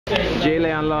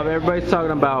Jayleon Love, everybody's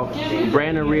talking about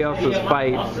Brandon Rios'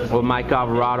 fight with Mike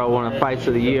Alvarado, one of the fights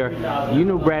of the year. You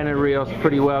knew Brandon Rios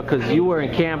pretty well because you were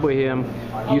in camp with him.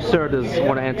 You served as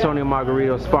one of Antonio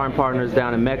Margarito's sparring partners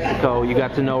down in Mexico. You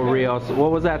got to know Rios.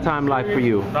 What was that time like for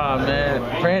you? Nah,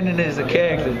 man, Brandon is a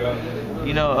character.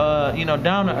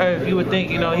 Down to earth. You would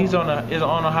think, he's on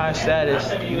a high status.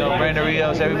 Brandon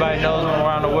Rios. Everybody knows him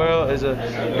around the world. Is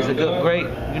a good, great,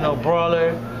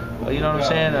 brawler. You know what I'm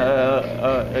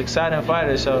saying? Exciting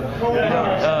fighter. So,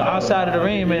 outside of the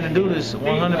ring, man, the dude is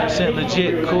 100%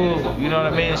 legit, cool. You know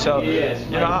what I mean? So,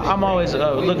 I'm always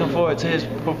looking forward to his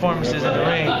performances in the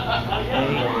ring.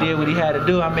 And he did what he had to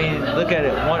do. I mean, look at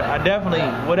it.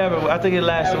 I think it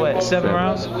lasted, 7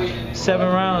 rounds? 7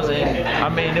 rounds. And, I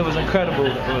mean, it was incredible.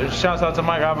 Shouts out to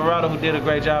Mike Alvarado, who did a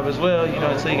great job as well,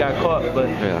 until he got caught. But,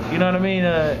 you know what I mean?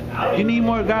 You need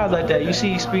more guys like that. You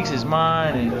see he speaks his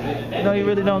mind, and, he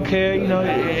really don't care,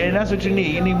 and that's what you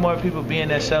need. You need more people being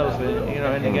themselves,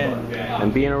 in the game.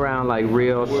 And being around like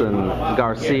Rios and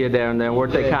Garcia there and then,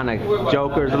 weren't they kind of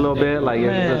jokers a little bit? Like,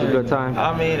 it was a good time?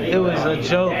 I mean, it was a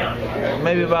joke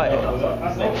maybe about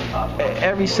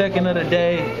every second of the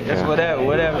day. It's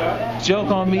whatever.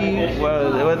 Joke on me,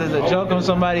 whether it's a joke on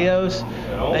somebody else,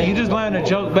 and you just learn to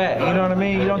joke back. You know what I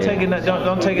mean? You don't take it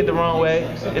don't take it the wrong way.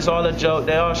 It's all a joke.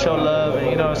 They all show love, and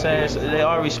you know what I'm saying? So they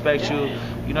all respect you.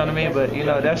 You know what I mean? But,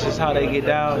 that's just how they get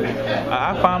down.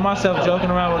 I find myself joking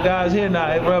around with guys here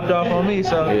now. It rubbed off on me,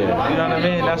 so, you know what I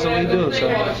mean? That's what we do. So.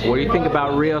 What do you think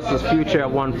about Rios' future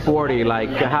at 140? Like,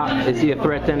 how is he a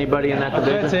threat to anybody in that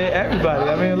division? A threat to everybody.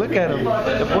 I mean, look at him.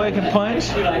 The boy can punch.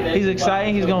 He's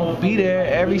exciting. He's going to be there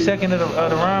every second of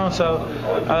the round. So,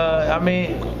 I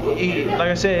mean,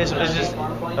 like I said, it's just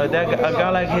a guy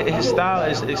like his style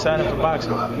is exciting for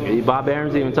boxing. Bob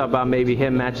Aarons even talked about maybe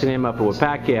him matching him up with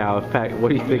Pacquiao. What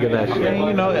do you think of that shit? I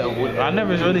mean, I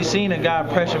never really seen a guy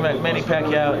pressure Manny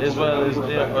Pacquiao as well as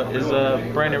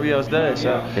Brandon Rios does.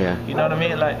 So, you know what I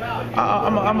mean? Like,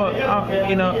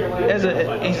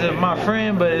 he's my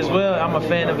friend, but as well, I'm a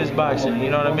fan of his boxing. You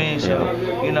know what I mean? So,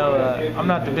 I'm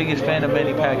not the biggest fan of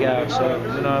Manny Pacquiao. So,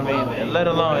 you know what I mean? And let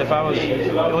alone if I was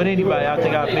with anybody, I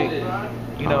think I'd pick,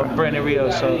 Brandon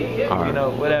Rios. So,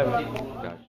 whatever.